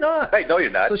 So why not? Hey, no,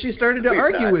 you're not. So she started to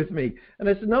argue with me, and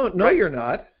I said, no, right. You're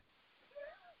not.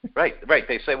 Right.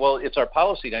 They say, well, it's our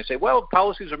policy, and I say, well,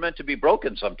 policies are meant to be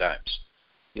broken sometimes.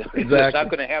 Exactly. It's not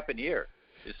going to happen here.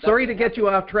 Sorry to get you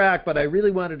off track, but I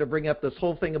really wanted to bring up this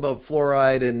whole thing about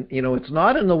fluoride, and it's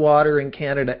not in the water in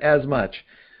Canada as much,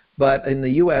 but in the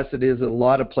U.S. it is a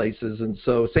lot of places, and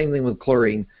so same thing with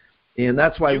chlorine, and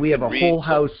that's why we have a whole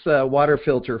house water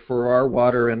filter for our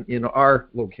water and in our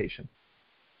location.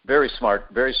 Very smart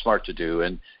to do,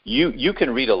 and you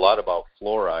can read a lot about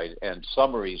fluoride and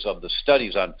summaries of the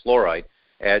studies on fluoride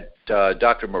at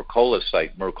Dr. Mercola's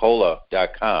site,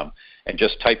 Mercola.com, and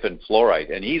just type in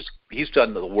fluoride. And he's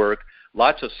done the work,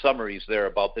 lots of summaries there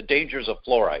about the dangers of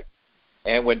fluoride.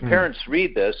 And when parents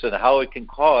read this and how it can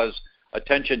cause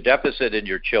attention deficit in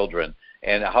your children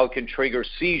and how it can trigger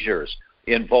seizures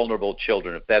in vulnerable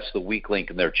children, if that's the weak link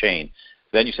in their chain,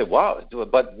 then you say, wow,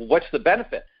 but what's the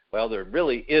benefit? Well, there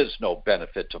really is no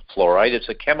benefit to fluoride. It's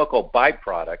a chemical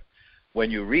byproduct. When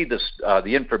you read the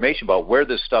information about where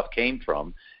this stuff came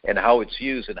from and how it's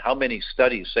used and how many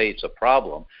studies say it's a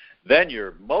problem, then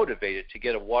you're motivated to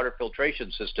get a water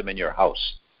filtration system in your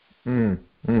house.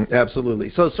 Absolutely.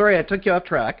 So sorry, I took you off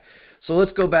track. So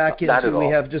let's go back into, we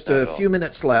have just a few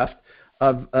minutes left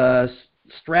of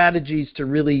strategies to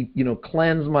really,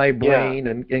 cleanse my brain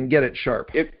and get it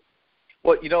sharp. And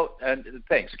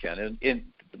thanks, Ken.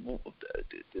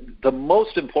 The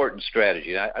most important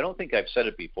strategy, and I don't think I've said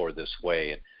it before this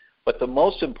way, but the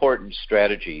most important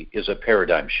strategy is a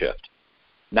paradigm shift,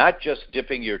 not just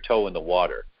dipping your toe in the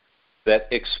water, that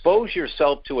expose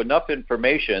yourself to enough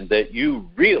information that you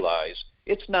realize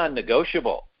it's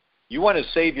non-negotiable. You want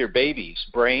to save your baby's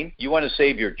brain, you want to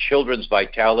save your children's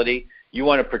vitality, you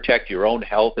want to protect your own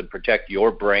health and protect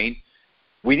your brain,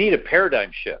 we need a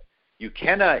paradigm shift. You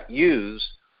cannot use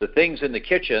the things in the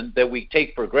kitchen that we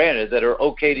take for granted that are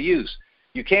okay to use.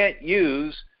 You can't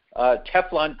use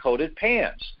Teflon-coated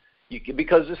pans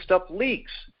because this stuff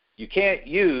leaks. You can't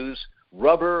use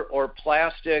rubber or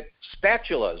plastic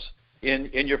spatulas in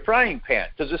your frying pan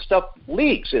because this stuff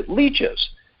leaks. It leaches,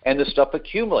 and this stuff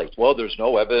accumulates. Well, there's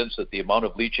no evidence that the amount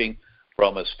of leaching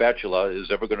from a spatula is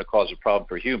ever going to cause a problem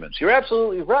for humans. You're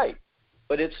absolutely right,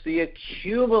 but it's the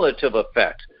accumulative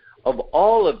effect of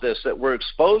all of this that we're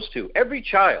exposed to. Every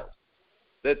child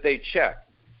that they check,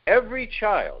 every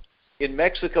child in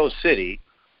Mexico City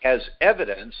has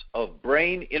evidence of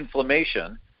brain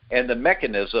inflammation and the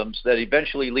mechanisms that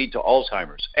eventually lead to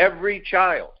Alzheimer's. Every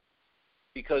child,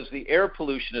 because the air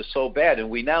pollution is so bad. And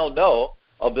we now know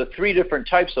of the 3 different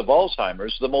types of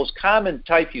Alzheimer's, the most common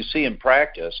type you see in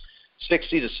practice,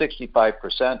 60 to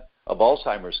 65% of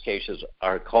Alzheimer's cases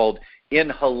are called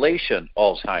inhalation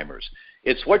Alzheimer's.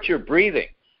 It's what you're breathing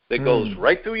that goes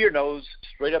right through your nose,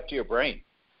 straight up to your brain.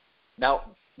 Now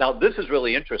this is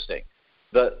really interesting.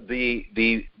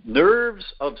 The nerves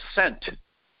of scent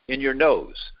in your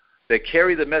nose that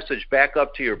carry the message back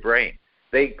up to your brain,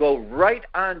 they go right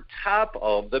on top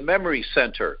of the memory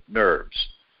center nerves.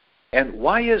 And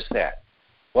why is that?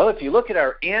 Well, if you look at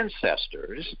our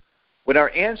ancestors, when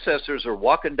our ancestors are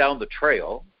walking down the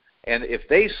trail, and if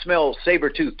they smell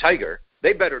saber-toothed tiger,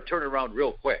 they better turn around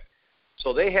real quick.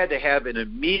 So they had to have an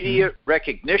immediate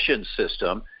recognition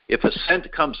system. If a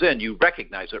scent comes in, you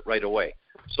recognize it right away.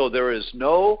 So there is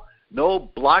no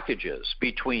blockages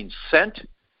between scent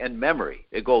and memory.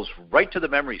 It goes right to the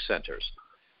memory centers.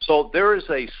 So there is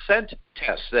a scent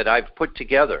test that I've put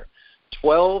together,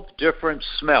 12 different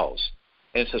smells,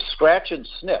 and it's a scratch and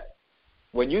sniff.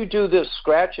 When you do this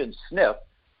scratch and sniff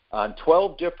on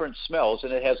 12 different smells,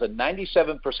 and it has a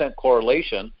 97%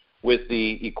 correlation with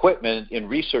the equipment in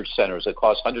research centers that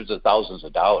cost hundreds of thousands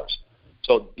of dollars.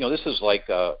 So, this is like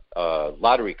a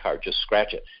lottery card, just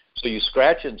scratch it. So you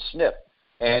scratch and sniff.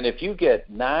 And if you get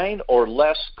 9 or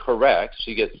less correct, so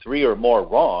you get 3 or more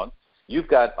wrong, you've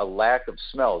got a lack of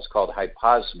smell. It's called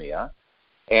hyposmia.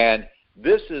 And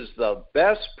this is the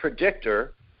best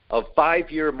predictor of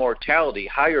 5-year mortality,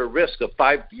 higher risk of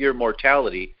 5-year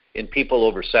mortality in people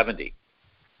over 70.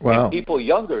 Wow. And people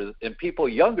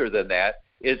younger than that,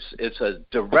 it's a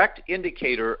direct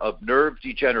indicator of nerve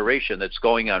degeneration that's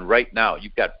going on right now.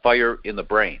 You've got fire in the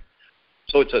brain.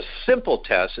 So it's a simple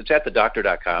test. It's at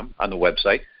thedoctor.com on the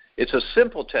website. It's a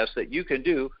simple test that you can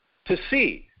do to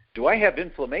see, do I have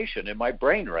inflammation in my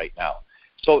brain right now?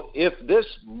 So if this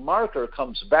marker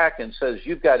comes back and says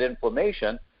you've got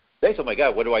inflammation, they say, oh my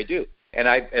God, what do I do? And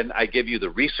I give you the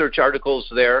research articles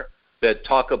there that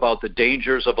talk about the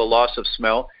dangers of a loss of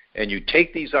smell, and you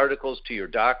take these articles to your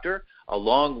doctor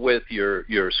along with your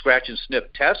scratch and sniff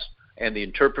test and the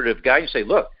interpretive guide. You say,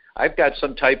 look, I've got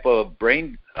some type of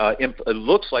brain, it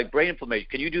looks like brain inflammation.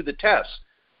 Can you do the test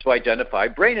to identify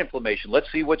brain inflammation?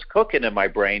 Let's see what's cooking in my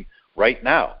brain right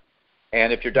now.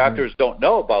 And if your doctors don't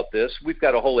know about this, we've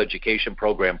got a whole education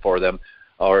program for them.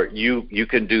 Or you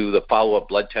can do the follow-up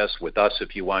blood test with us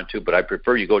if you want to, but I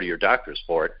prefer you go to your doctors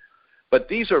for it. But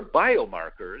these are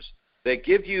biomarkers that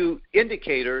give you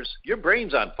indicators your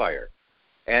brain's on fire.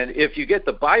 And if you get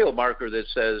the biomarker that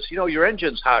says, your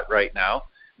engine's hot right now,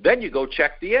 then you go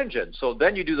check the engine. So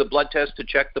then you do the blood test to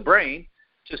check the brain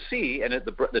to see, and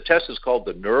the test is called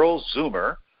the Neural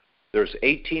Zoomer. There's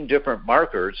 18 different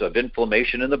markers of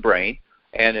inflammation in the brain,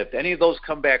 and if any of those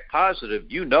come back positive,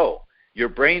 your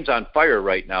brain's on fire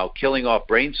right now, killing off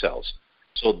brain cells.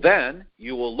 So then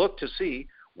you will look to see,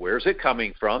 where's it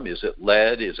coming from? Is it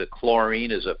lead? Is it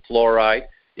chlorine? Is it fluoride?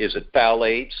 Is it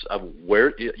phthalates?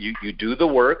 Where you do the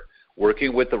work,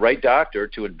 working with the right doctor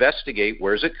to investigate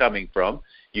where's it coming from.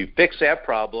 You fix that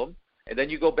problem, and then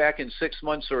you go back in 6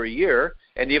 months or a year,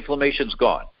 and the inflammation's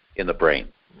gone in the brain.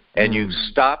 And you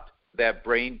stop that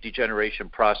brain degeneration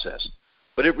process.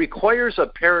 But it requires a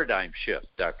paradigm shift,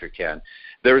 Dr. Ken.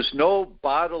 There's no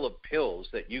bottle of pills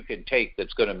that you can take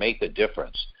that's going to make a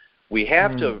difference. We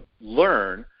have to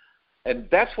learn, and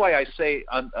that's why I say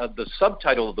on the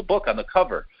subtitle of the book on the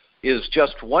cover is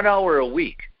just 1 hour a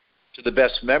week to the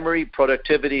best memory,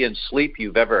 productivity, and sleep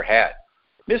you've ever had.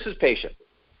 Mrs. Patient,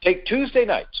 take Tuesday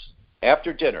nights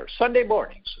after dinner, Sunday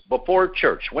mornings, before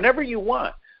church, whenever you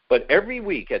want. But every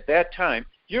week at that time,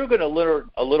 you're going to learn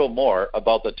a little more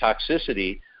about the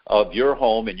toxicity of your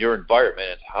home and your environment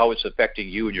and how it's affecting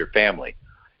you and your family.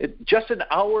 Just an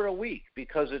hour a week,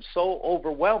 because it's so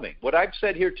overwhelming. What I've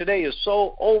said here today is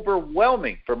so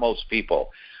overwhelming for most people.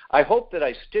 I hope that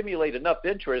I stimulate enough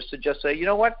interest to just say, you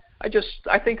know what,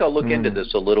 I think I'll look into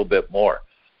this a little bit more.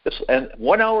 And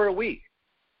 1 hour a week.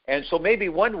 And so maybe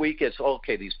 1 week it's,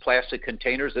 okay, these plastic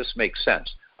containers, this makes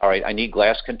sense. All right, I need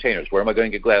glass containers. Where am I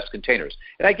going to get glass containers?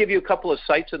 And I give you a couple of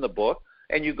sites in the book,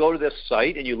 and you go to this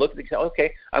site and you look at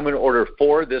okay, I'm going to order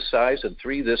 4 this size and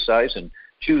 3 this size and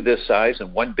 2 this size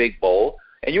and 1 big bowl,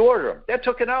 and you order them. That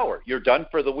took an hour. You're done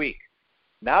for the week.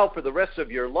 Now for the rest of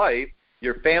your life,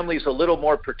 your family's a little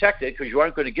more protected because you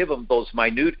aren't going to give them those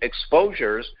minute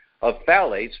exposures of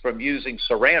phthalates from using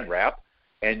saran wrap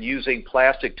and using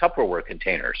plastic Tupperware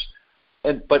containers.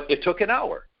 But it took an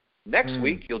hour. Next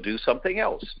week, you'll do something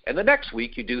else. And the next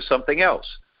week, you do something else.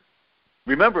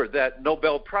 Remember that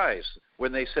Nobel Prize,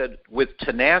 when they said, with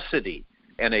tenacity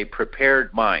and a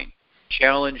prepared mind,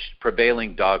 challenged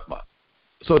prevailing dogma.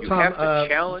 So, you Tom, have to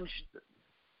challenge...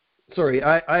 Sorry,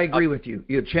 I agree with you.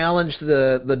 You challenged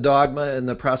the dogma and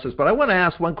the process. But I want to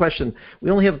ask one question. We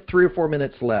only have 3 or 4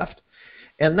 minutes left.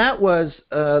 And that was,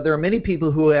 there are many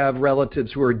people who have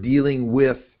relatives who are dealing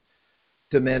with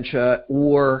dementia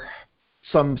or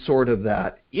some sort of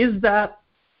that.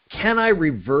 Can I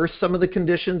reverse some of the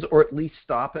conditions or at least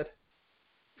stop it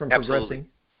from progressing?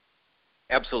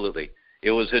 Absolutely.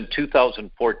 It was in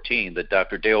 2014 that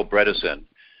Dr. Dale Bredesen,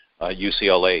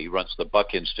 UCLA, he runs the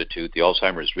Buck Institute, the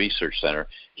Alzheimer's Research Center,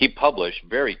 he published a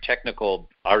very technical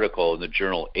article in the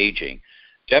journal Aging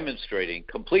demonstrating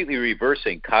completely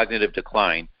reversing cognitive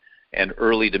decline and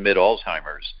early to mid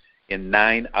Alzheimer's in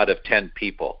 9 out of 10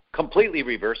 people, completely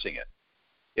reversing it.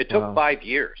 It took 5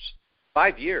 years.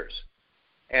 5 years.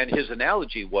 And his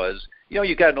analogy was,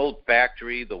 you got an old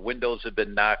factory, the windows have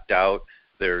been knocked out,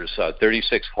 there's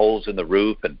 36 holes in the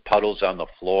roof and puddles on the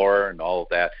floor and all of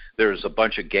that. There's a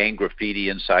bunch of gang graffiti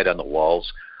inside on the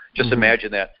walls. Just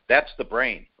imagine that. That's the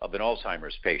brain of an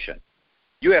Alzheimer's patient.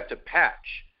 You have to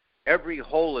patch every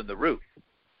hole in the roof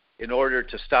in order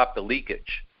to stop the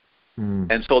leakage.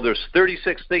 And so there's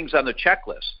 36 things on the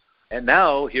checklist. And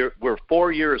now here we're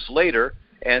 4 years later,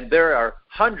 and there are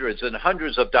hundreds and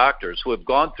hundreds of doctors who have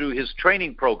gone through his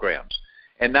training programs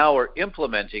and now are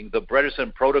implementing the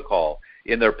Bredesen protocol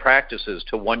in their practices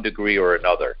to one degree or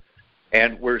another.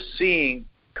 And we're seeing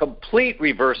complete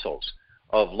reversals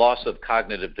of loss of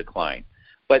cognitive decline.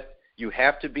 But you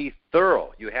have to be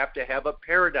thorough. You have to have a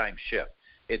paradigm shift.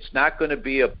 It's not going to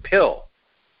be a pill.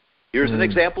 Here's an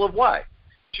example of why.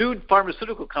 2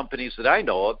 pharmaceutical companies that I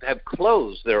know of have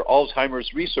closed their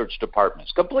Alzheimer's research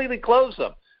departments, completely closed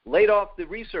them, laid off the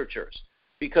researchers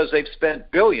because they've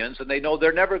spent billions and they know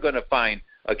they're never going to find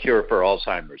a cure for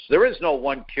Alzheimer's. There is no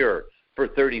one cure for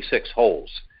 36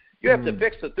 holes. You have to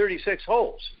fix the 36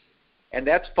 holes. And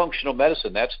that's functional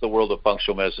medicine. That's the world of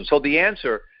functional medicine. So the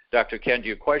answer, Dr. Ken, to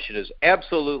your question is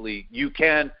absolutely you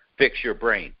can fix your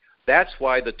brain. That's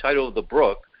why the title of the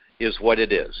book is what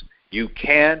it is. You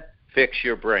can fix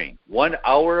your brain. 1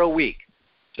 hour a week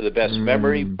to the best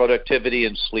memory, productivity,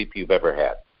 and sleep you've ever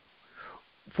had.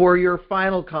 For your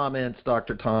final comments,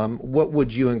 Dr. Tom, what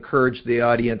would you encourage the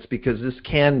audience? Because this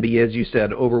can be, as you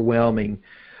said, overwhelming.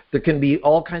 There can be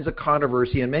all kinds of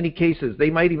controversy. In many cases, they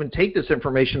might even take this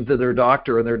information to their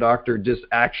doctor, and their doctor just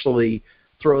actually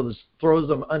throws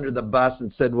them under the bus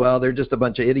and said, well, they're just a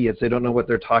bunch of idiots. They don't know what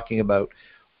they're talking about.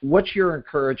 What's your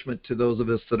encouragement to those of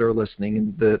us that are listening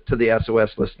and to the SOS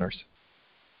listeners?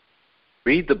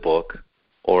 Read the book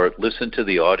or listen to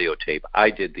the audio tape.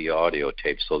 I did the audio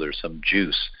tape, so there's some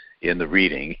juice in the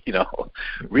reading.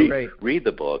 Read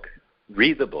the book.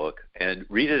 Read the book and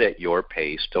read it at your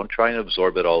pace. Don't try and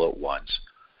absorb it all at once.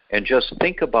 And just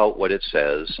think about what it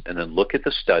says and then look at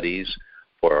the studies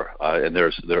and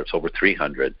there's over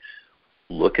 300.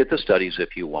 Look at the studies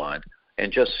if you want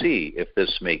and just see if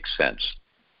this makes sense.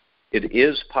 It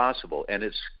is possible, and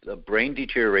brain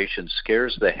deterioration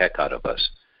scares the heck out of us.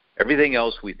 Everything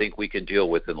else we think we can deal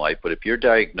with in life, but if you're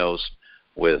diagnosed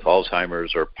with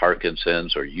Alzheimer's or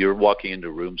Parkinson's, or you're walking into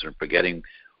rooms and forgetting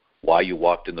why you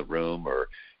walked in the room, or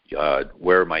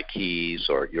where are my keys,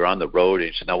 or you're on the road and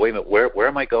you say, now wait a minute, where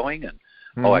am I going?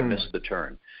 And I missed the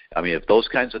turn. I mean, if those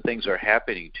kinds of things are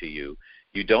happening to you,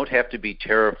 you don't have to be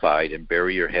terrified and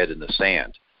bury your head in the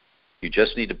sand. You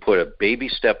just need to put a baby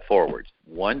step forward,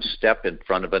 one step in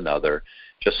front of another.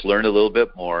 Just learn a little bit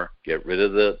more. Get rid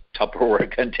of the Tupperware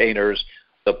containers,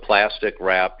 the plastic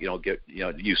wrap.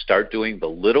 You start doing the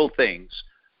little things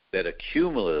that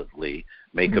accumulatively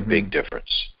make a big difference.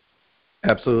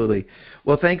 Absolutely.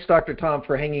 Well, thanks, Dr. Tom,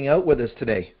 for hanging out with us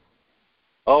today.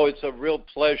 Oh, it's a real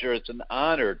pleasure. It's an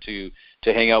honor to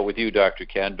hang out with you, Dr.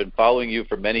 Ken. Been following you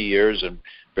for many years and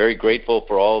very grateful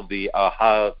for all of the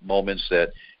aha moments that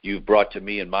you've brought to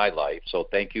me in my life. So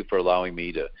thank you for allowing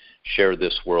me to share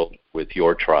this world with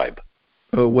your tribe.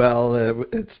 Oh, well,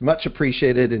 it's much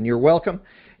appreciated, and you're welcome.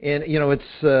 And,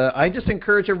 I just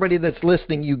encourage everybody that's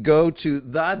listening, you go to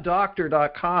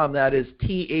thedoctor.com, that is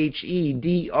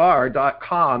THEDR.com.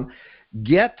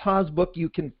 Get Todd's book, You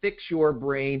Can Fix Your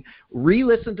Brain.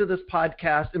 Re-listen to this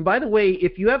podcast. And by the way,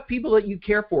 if you have people that you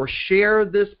care for, share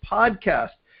this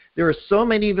podcast. There are so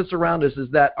many of us around us is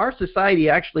that our society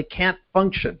actually can't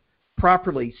function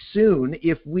properly soon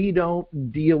if we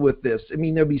don't deal with this. I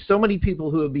mean, there'll be so many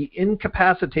people who will be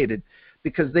incapacitated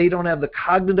because they don't have the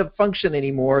cognitive function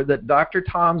anymore that Dr.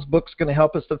 Tom's book's going to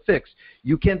help us to fix.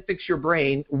 You can fix your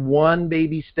brain one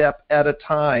baby step at a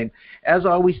time. As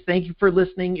always, thank you for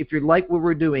listening. If you like what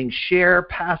we're doing, share,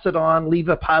 pass it on, leave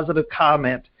a positive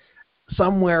comment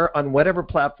somewhere on whatever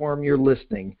platform you're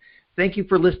listening. Thank you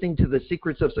for listening to the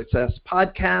Secrets of Success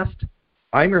podcast.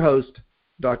 I'm your host,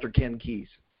 Dr. Ken Keys.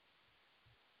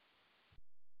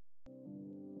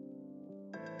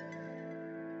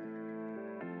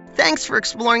 Thanks for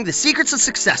exploring the secrets of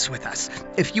success with us.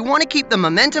 If you want to keep the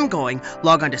momentum going,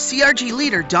 log on to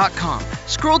crgleader.com.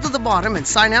 Scroll to the bottom and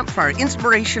sign up for our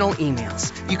inspirational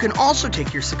emails. You can also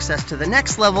take your success to the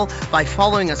next level by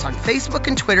following us on Facebook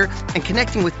and Twitter and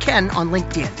connecting with Ken on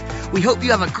LinkedIn. We hope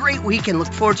you have a great week and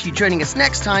look forward to you joining us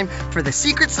next time for the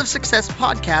Secrets of Success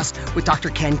podcast with Dr.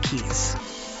 Ken Keys.